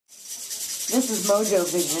This is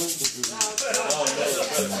MoeJoeVision.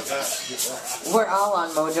 We're all on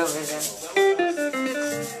MoeJoeVision.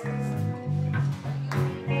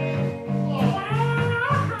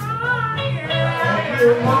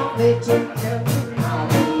 You want me to tell you I'll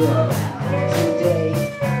be around today,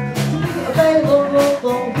 available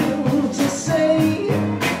for you to say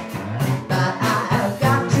that I've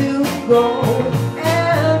got to go,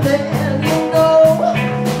 and then you know for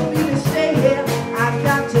me to stay here I've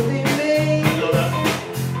got to be me.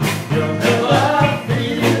 You'll never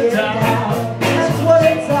feel down. That's what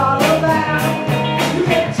it's all about. You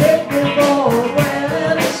can take me for a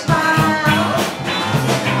grand smile.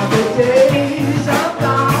 Now the days are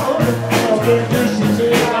gone, okay, this is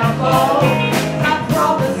where I fall. I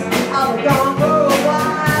promise I'll be gone for a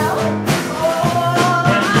while. Oh,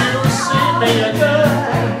 when you see me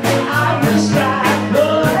again, I wish I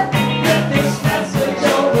could get this message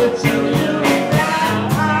over to you now.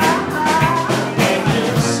 When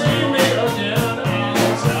you see me again,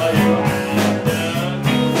 I'll tell you again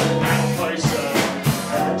that place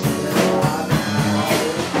that you know I'm out.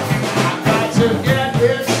 I've got to get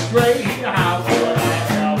this straight. How would I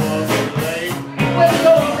ever be late with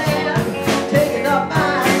your man taking up my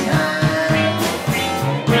time?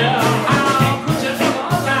 Well, how could you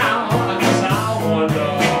come down? I guess I wonder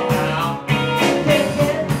how.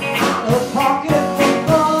 Taking out of pocket for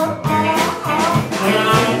fun. And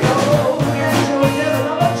I know that you're never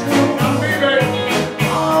number two. Now, baby,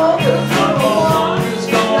 oh, the number one is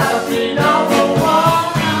gonna be number one.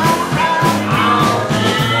 I'll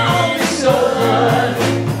be so good.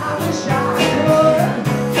 I wish I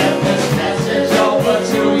could get this message over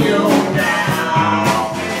to you now.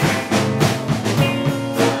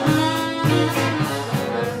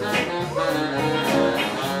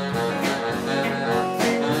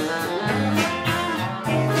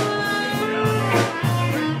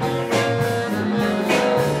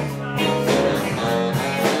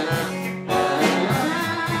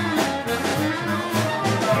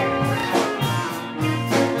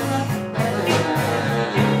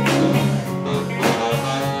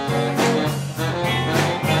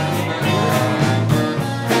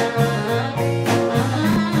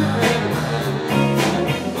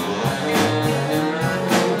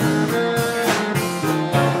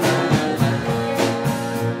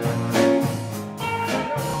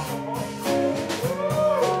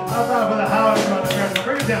 How about for the house on the ground?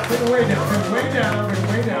 Bring it down, bring it way down, bring it way down, bring it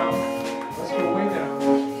way down. Let's go way down.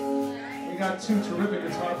 We got two terrific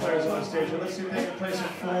guitar players on stage. Let's see if they can play some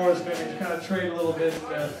floors, maybe kind of trade a little bit.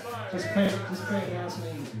 Just play nice and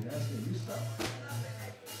easy. That's it. You stop.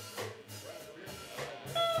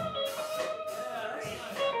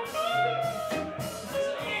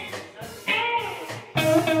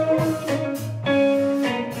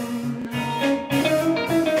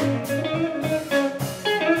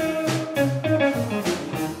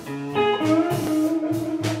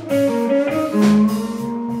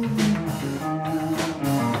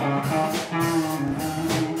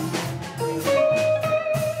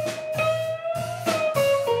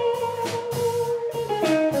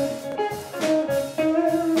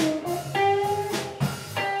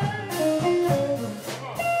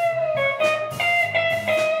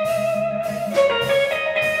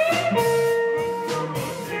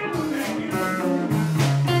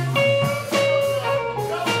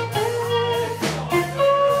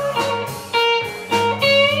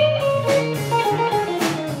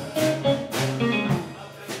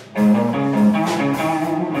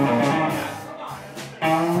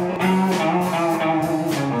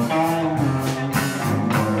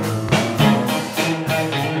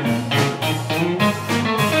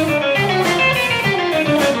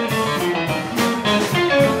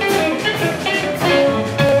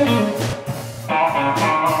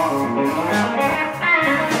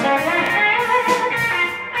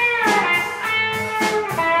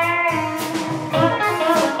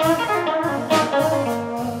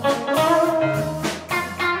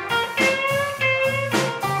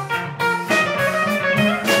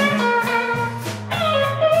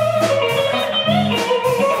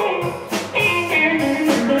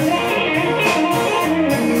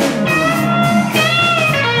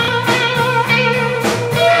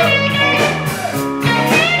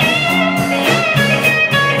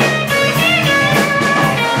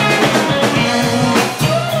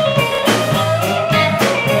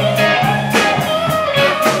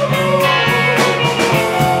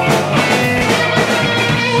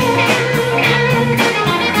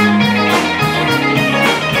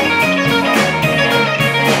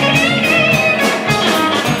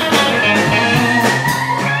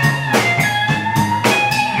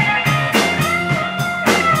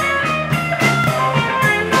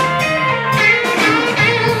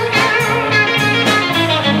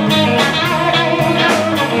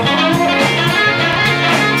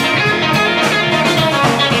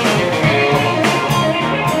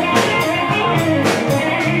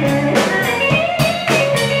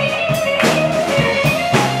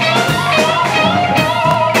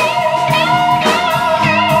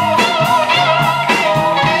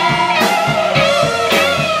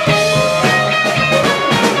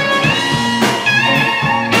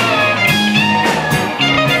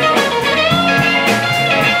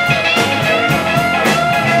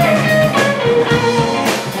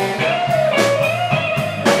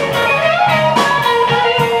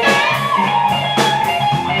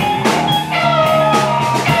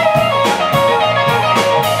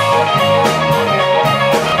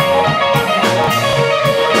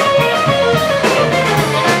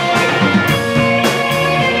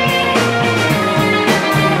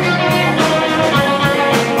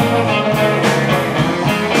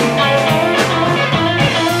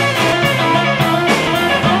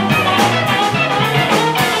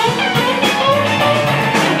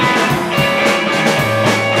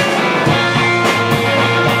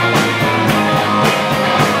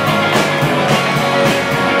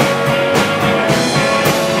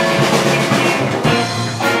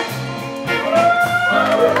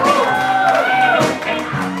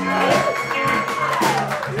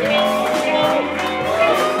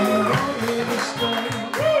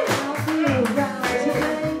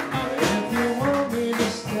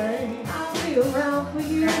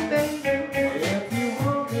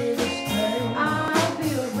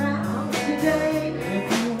 today.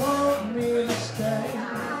 If you want me to stay,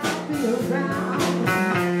 I'll be around.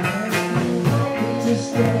 If you want me to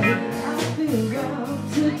stay, I'll be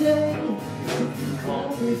around today. If you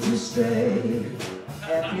want me to stay,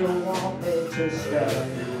 if you want me to stay,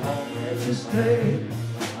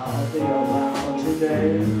 I'll be around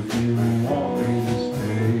today. If you want me to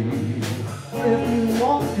stay, if you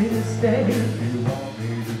want me to stay, if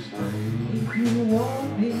you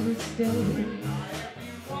want me to stay.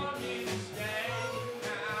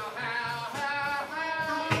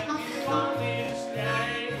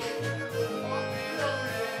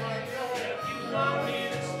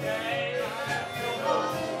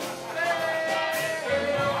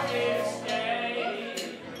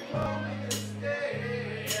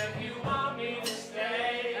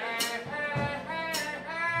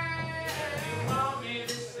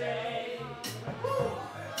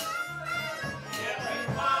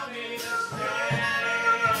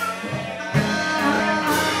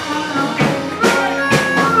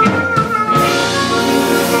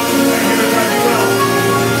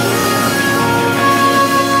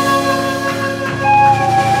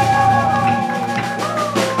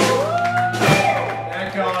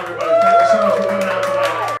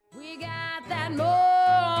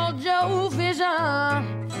 MoeJoeVision.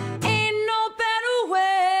 Ain't no better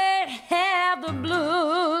way to have the blues.